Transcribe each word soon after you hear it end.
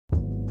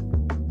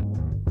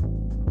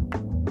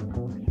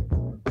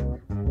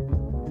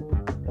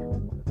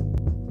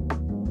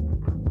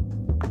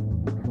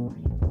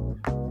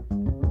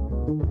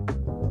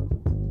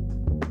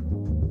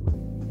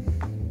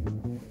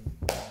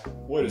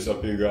What is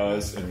up, you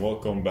guys, and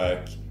welcome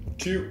back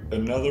to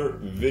another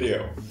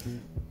video.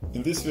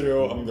 In this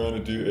video I'm going to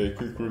do a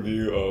quick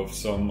review of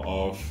some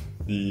of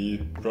the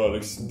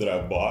products that I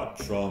bought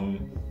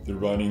from the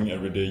Running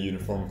Everyday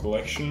Uniform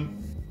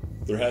collection.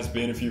 There has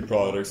been a few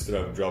products that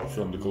I've dropped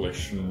from the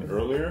collection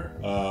earlier,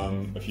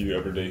 a few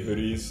everyday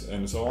hoodies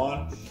and so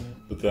on,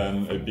 but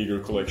then a bigger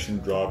collection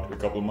dropped a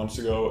couple of months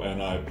ago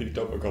and I picked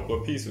up a couple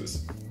of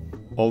pieces.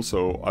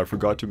 Also, I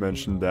forgot to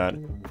mention that,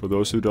 for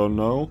those who don't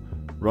know,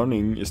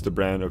 Running is the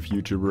brand of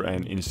YouTuber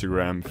and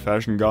Instagram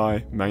fashion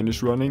guy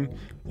Magnus Running,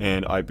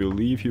 and I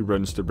believe he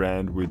runs the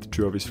brand with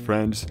two of his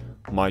friends,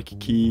 Mike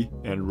Key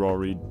and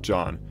Rory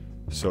John.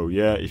 So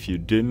yeah, if you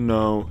didn't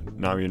know,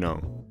 now you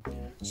know.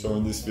 So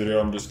in this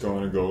video I'm just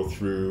going to go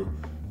through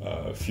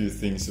a few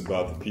things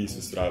about the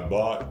pieces that I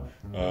bought,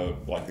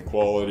 like the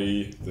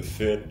quality, the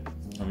fit.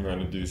 I'm going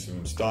to do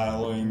some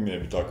styling,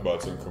 maybe talk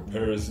about some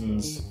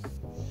comparisons.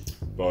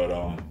 But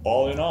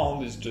all in all,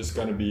 there's just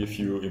going to be a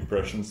few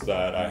impressions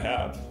that I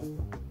have.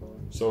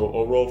 So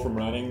overall from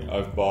Running,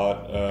 I've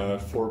bought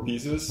 4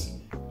 pieces,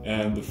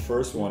 and the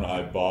first one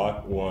I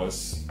bought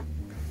was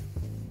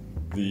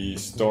the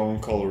stone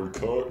colored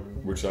coat,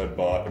 which I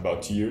bought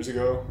about 2 years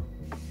ago.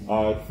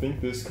 I think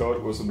this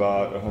coat was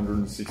about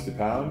 160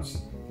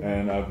 pounds,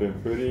 and I've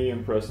been pretty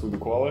impressed with the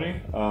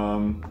quality.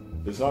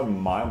 It's not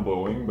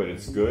mind-blowing, but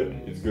it's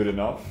good. It's good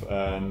enough,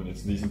 and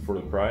it's decent for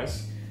the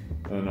price.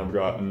 And I've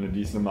gotten a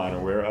decent amount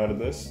of wear out of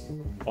this.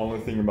 Only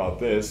thing about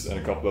this and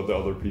a couple of the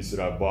other pieces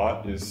that I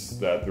bought is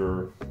that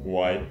they're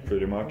white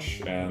pretty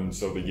much, and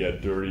so they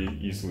get dirty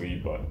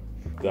easily, but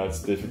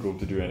that's difficult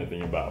to do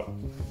anything about.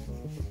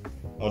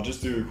 I'll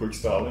just do a quick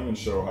styling and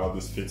show how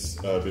this fits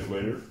a bit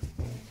later.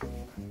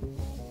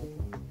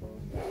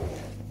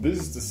 This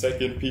is the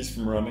second piece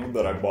from Running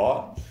that I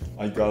bought.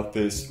 I got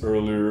this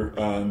earlier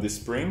this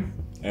spring,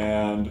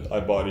 and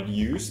I bought it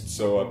used,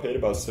 so I paid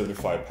about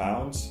 75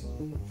 pounds.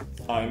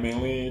 I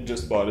mainly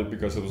just bought it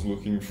because I was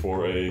looking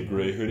for a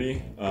gray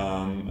hoodie,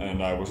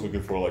 and I was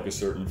looking for like a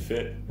certain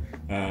fit,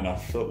 and I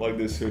felt like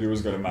this hoodie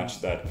was going to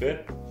match that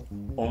fit.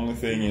 Only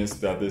thing is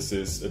that this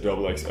is a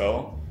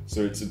XXL,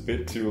 so it's a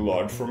bit too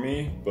large for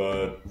me,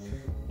 but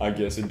I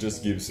guess it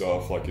just gives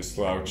off like a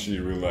slouchy,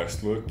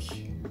 relaxed look,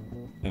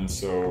 and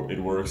so it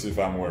works if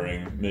I'm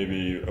wearing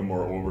maybe a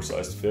more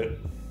oversized fit.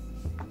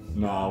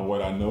 Now,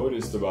 what I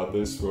noticed about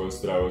this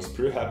was that I was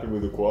pretty happy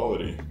with the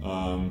quality.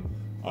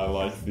 I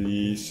like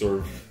the sort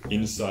of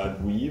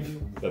inside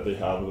weave that they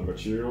have with the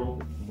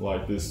material,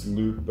 like this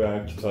loop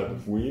back type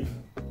of weave.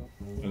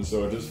 And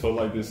so I just felt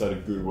like this had a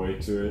good weight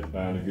to it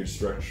and a good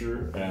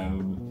structure,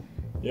 and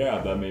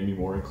yeah, that made me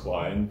more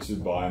inclined to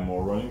buy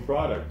more Running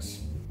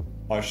products.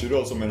 I should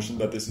also mention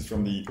that this is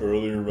from the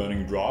earlier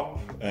Running drop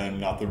and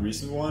not the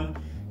recent one.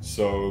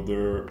 So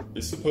there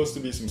is supposed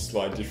to be some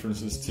slight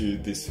differences to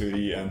this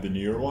hoodie and the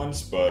newer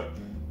ones, but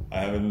I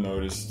haven't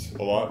noticed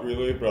a lot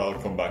really, but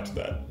I'll come back to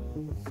that.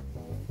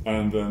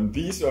 And then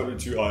these are the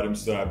 2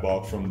 items that I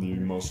bought from the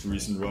most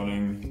recent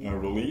Running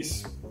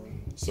release.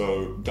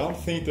 So don't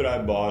think that I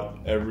bought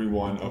every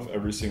one of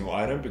every single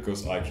item,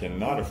 because I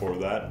cannot afford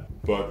that.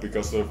 But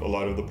because of a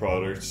lot of the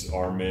products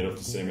are made of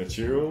the same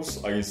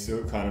materials, I can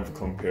still kind of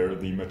compare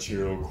the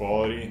material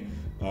quality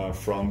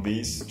from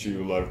these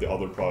to a lot of the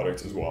other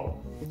products as well.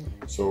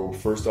 So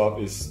first off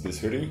is this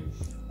hoodie.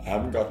 I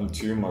haven't gotten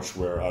too much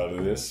wear out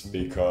of this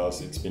because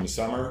it's been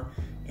summer,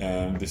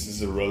 and this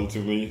is a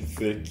relatively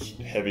thick,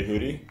 heavy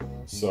hoodie,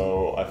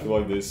 so I feel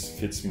like this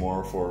fits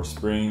more for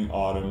spring,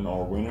 autumn,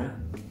 or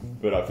winter,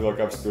 but I feel like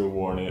I've still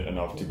worn it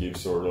enough to give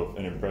sort of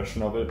an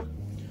impression of it.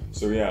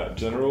 So yeah,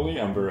 generally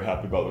I'm very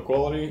happy about the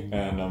quality,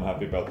 and I'm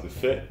happy about the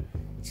fit.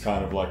 It's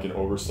kind of like an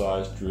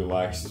oversized,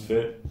 relaxed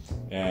fit,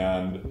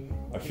 and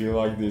I feel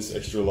like this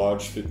extra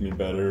large fit me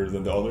better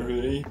than the other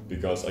hoodie,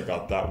 because I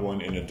got that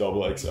one in a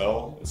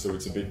XXL, so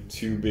it's a bit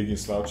too big and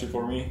slouchy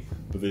for me,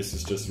 but this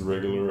is just a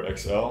regular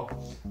XL,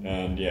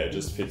 and yeah, it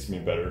just fits me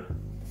better.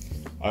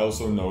 I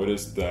also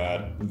noticed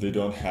that they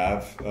don't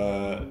have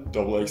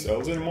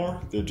XXLs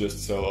anymore, they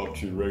just sell up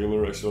to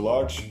regular extra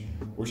large,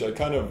 which I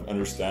kind of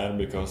understand,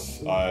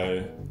 because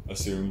I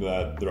assume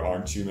that there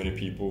aren't too many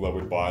people that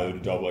would buy the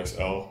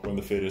XXL when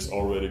the fit is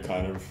already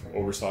kind of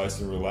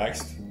oversized and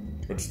relaxed.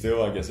 But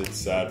still, I guess it's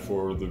sad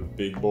for the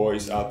big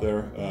boys out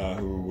there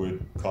who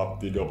would cop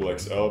the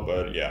XXL,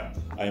 but yeah,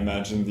 I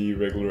imagine the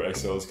regular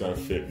XL is gonna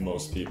fit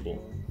most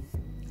people.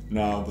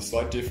 Now, the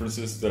slight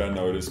differences that I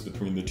noticed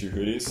between the 2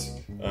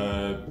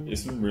 hoodies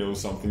isn't really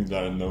something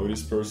that I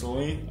noticed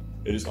personally.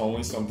 It is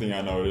only something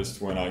I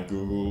noticed when I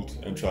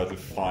googled and tried to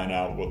find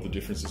out what the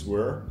differences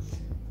were.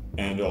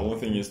 And the only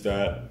thing is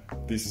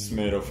that this is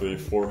made of a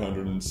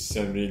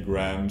 470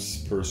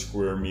 grams per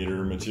square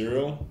meter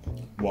material,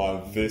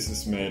 while this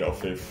is made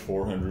of a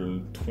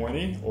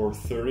 420 or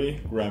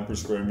 30 gram per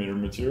square meter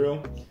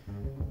material.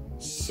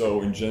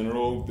 So in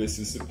general, this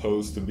is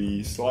supposed to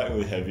be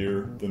slightly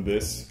heavier than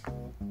this,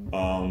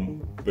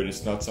 but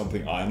it's not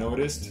something I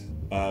noticed.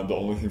 The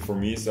only thing for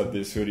me is that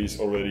this hoodie is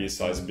already a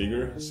size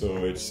bigger,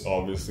 so it's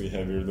obviously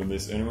heavier than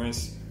this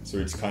anyways, so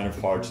it's kind of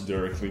hard to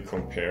directly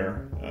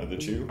compare the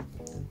two.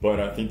 But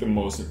I think the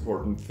most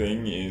important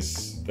thing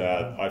is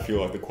that I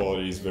feel like the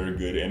quality is very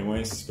good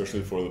anyways,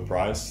 especially for the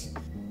price.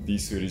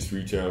 These hoodies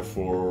retail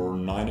for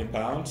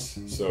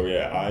 £90, so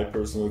yeah, I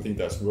personally think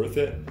that's worth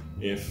it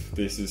if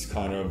this is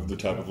kind of the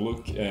type of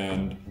look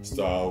and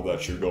style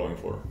that you're going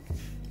for.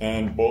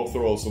 And both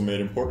are also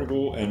made in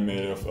Portugal and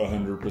made of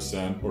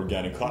 100%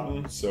 organic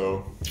cotton,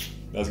 so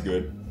that's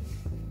good.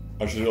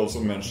 I should also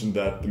mention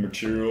that the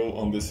material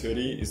on this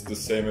hoodie is the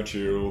same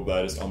material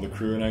that is on the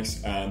crew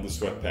necks and the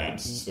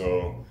sweatpants,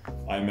 so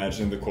I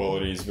imagine the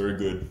quality is very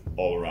good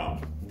all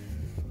around.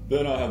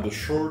 Then I have the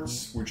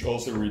shorts, which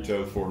also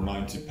retail for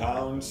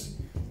 £90.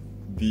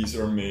 These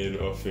are made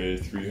of a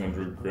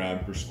 300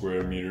 gram per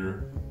square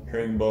meter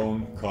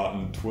herringbone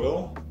cotton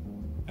twill,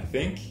 I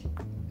think.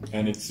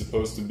 And it's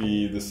supposed to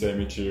be the same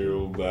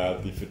material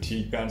that the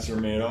fatigue pants are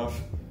made of,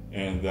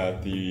 and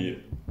that the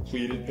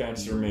pleated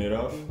pants are made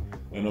of,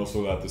 and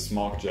also that the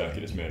smock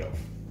jacket is made of.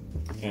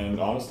 And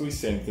honestly,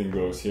 same thing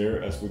goes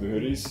here as with the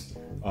hoodies.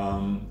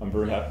 I'm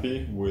very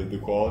happy with the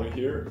quality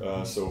here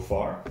so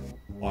far.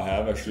 I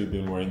have actually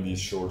been wearing these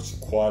shorts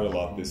quite a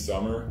lot this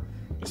summer,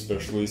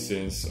 especially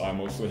since I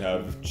mostly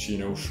have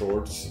chino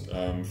shorts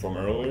from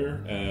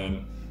earlier,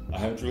 and I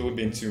haven't really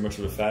been too much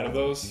of a fan of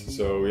those,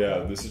 so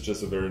yeah, this is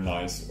just a very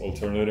nice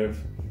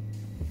alternative.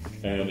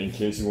 And in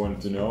case you wanted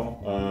to know,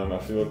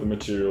 I feel like the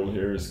material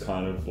here is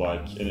kind of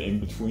like an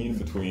in-between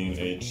between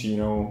a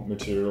chino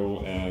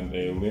material and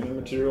a linen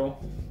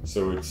material,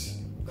 so it's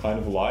kind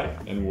of light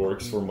and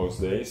works for most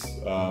days,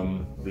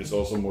 but it's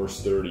also more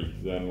sturdy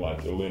than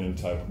like a linen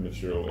type of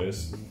material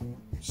is.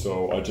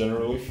 So I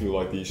generally feel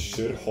like these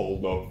should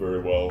hold up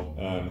very well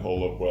and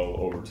hold up well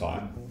over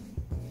time.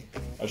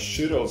 I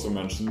should also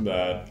mention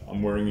that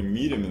I'm wearing a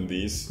medium in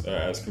these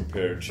as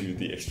compared to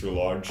the extra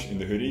large in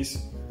the hoodies.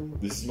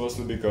 This is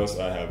mostly because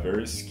I have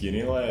very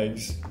skinny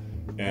legs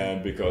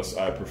and because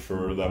I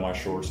prefer that my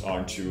shorts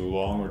aren't too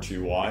long or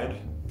too wide.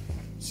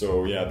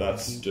 So yeah,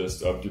 that's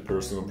just up to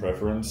personal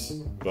preference,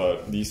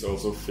 but these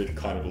also fit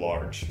kind of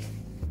large.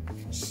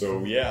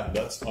 So yeah,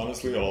 that's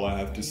honestly all I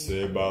have to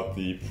say about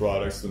the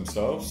products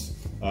themselves.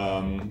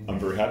 I'm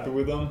very happy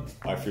with them.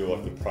 I feel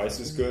like the price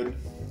is good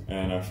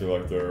and I feel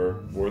like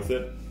they're worth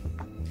it.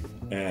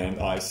 And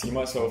I see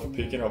myself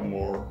picking up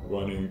more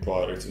running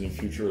products in the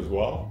future as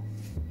well.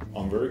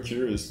 I'm very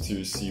curious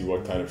to see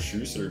what kind of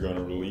shoes they're going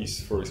to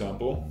release, for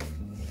example.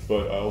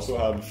 But I also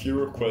have a few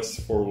requests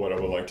for what I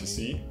would like to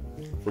see.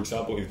 For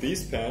example, if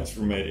these pants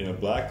were made in a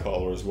black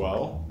color as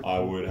well, I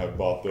would have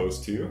bought those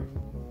too.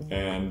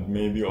 And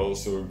maybe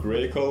also a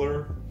gray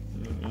color.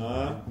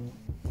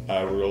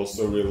 I would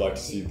also really like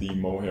to see the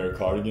mohair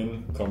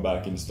cardigan come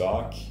back in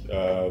stock.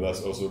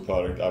 That's also a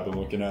product I've been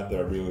looking at that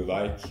I really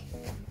like.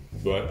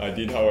 But I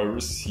did, however,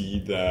 see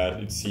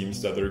that it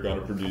seems that they're going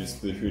to produce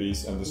the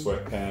hoodies and the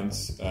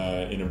sweatpants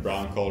in a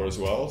brown color as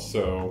well,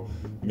 so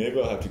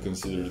maybe I'll have to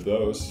consider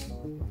those.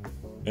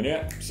 And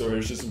yeah, so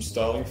here's just some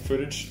styling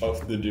footage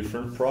of the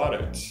different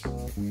products.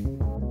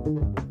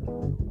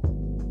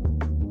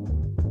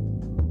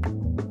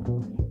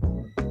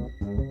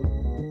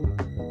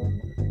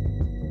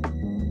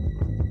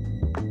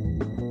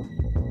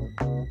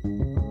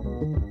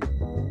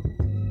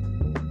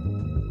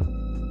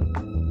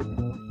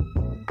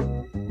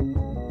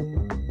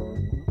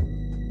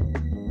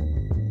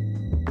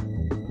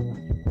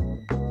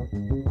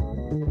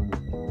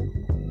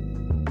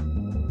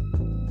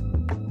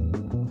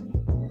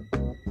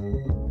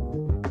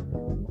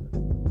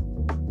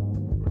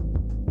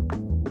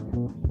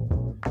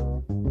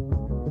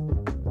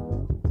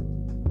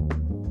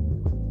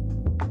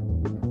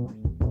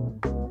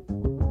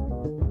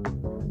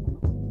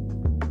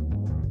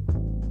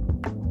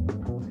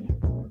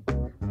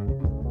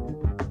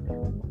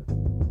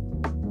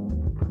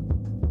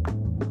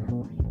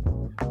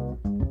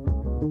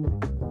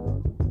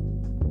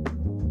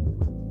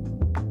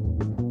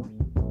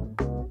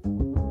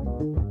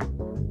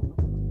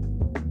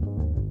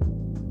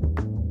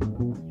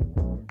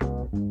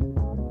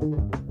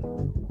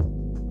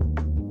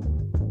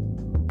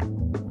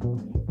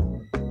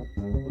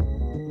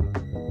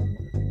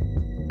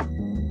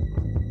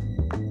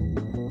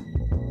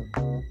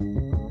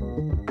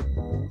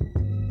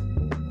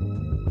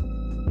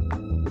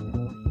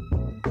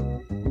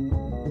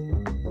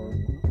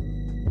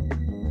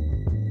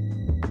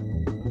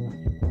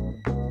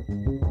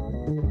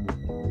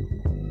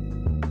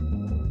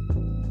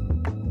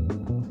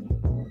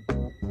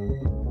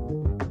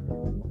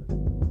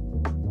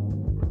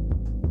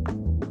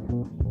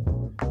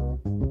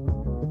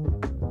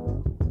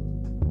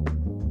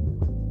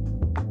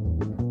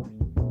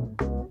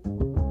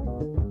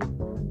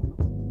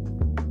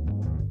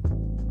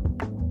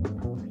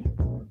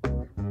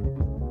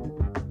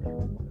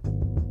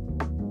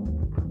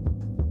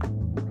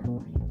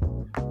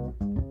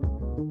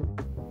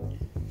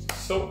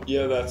 So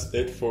yeah, that's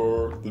it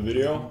for the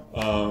video.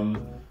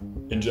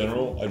 In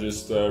general, I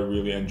just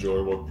really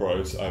enjoy what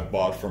products I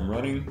bought from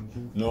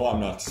running. No,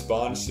 I'm not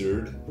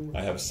sponsored.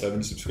 I have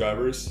 7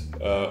 subscribers.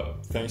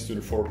 Thanks to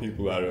the 4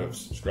 people that have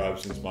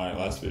subscribed since my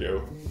last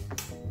video.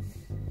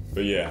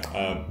 But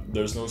yeah,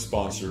 there's no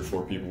sponsor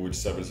for people with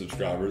 7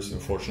 subscribers,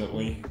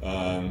 unfortunately.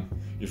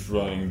 If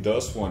Running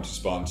does want to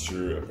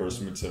sponsor a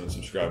person with 7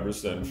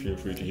 subscribers, then feel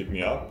free to hit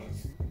me up.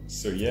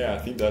 So yeah, I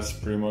think that's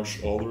pretty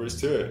much all there is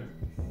to it.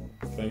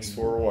 Thanks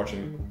for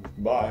watching.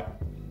 Bye.